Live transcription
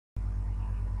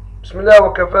بسم الله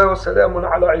وكفى وسلام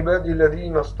على عبادي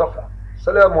الذين اصطفى.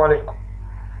 السلام عليكم.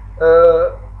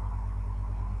 آه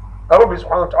ربي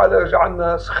سبحانه وتعالى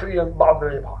جعلنا سخريا بعضنا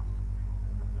لبعض،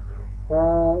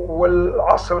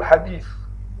 والعصر الحديث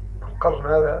في القرن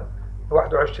هذا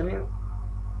 21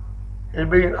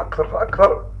 يبين أكثر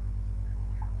فأكثر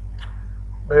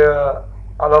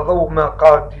على ضوء ما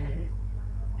قاعد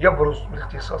يبرز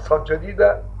باختصاصات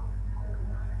جديدة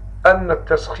أن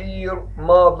التسخير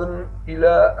ماض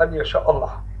إلى أن يشاء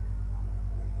الله،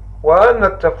 وأن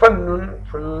التفنن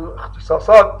في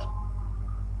الاختصاصات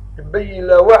يبين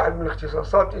لا واحد من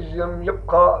الاختصاصات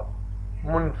يبقى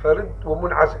منفرد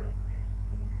ومنعزل.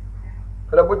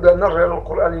 فلا بد أن نرجع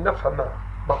للقرآن لنفهم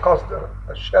مقاصد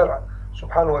الشارع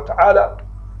سبحانه وتعالى،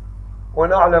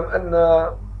 ونعلم أن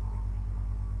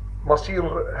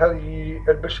مصير هذه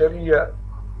البشرية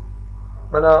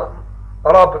من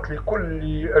رابط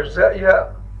لكل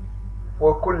أجزائها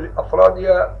وكل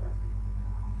أفرادها،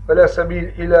 فلا سبيل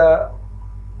إلى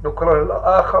نكران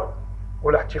الآخر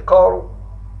ولا احتقاره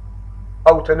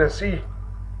أو تناسيه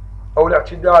أو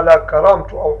الاعتداء على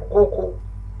كرامته أو حقوقه.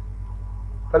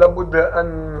 فلا بد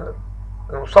أن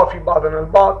نصافي بعضنا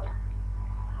البعض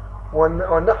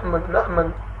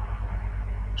ونحمل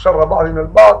شر بعضنا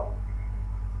البعض،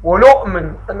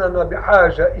 ونؤمن أننا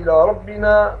بحاجة إلى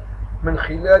ربنا من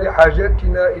خلال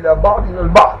حاجتنا إلى بعضنا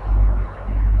البعض.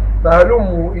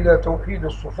 فهلموا إلى توحيد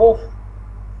الصفوف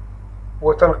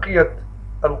وتنقية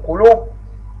القلوب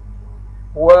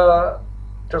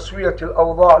وتسوية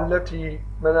الأوضاع التي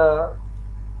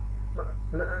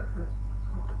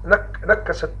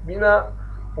نكست بنا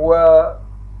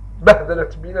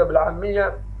وبهدلت بنا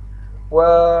بالعامية،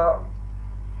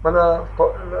 ومن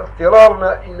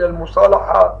اضطرارنا إلى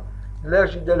المصالحة لا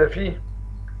جدال فيه.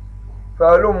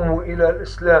 فهلموا إلى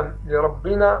الإسلام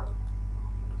لربنا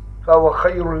فهو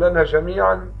خير لنا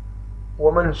جميعا،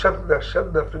 ومن شد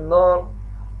في النار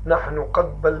نحن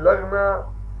قد بلغنا.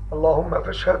 اللهم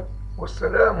فاشهد،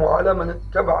 والسلام على من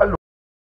اتبع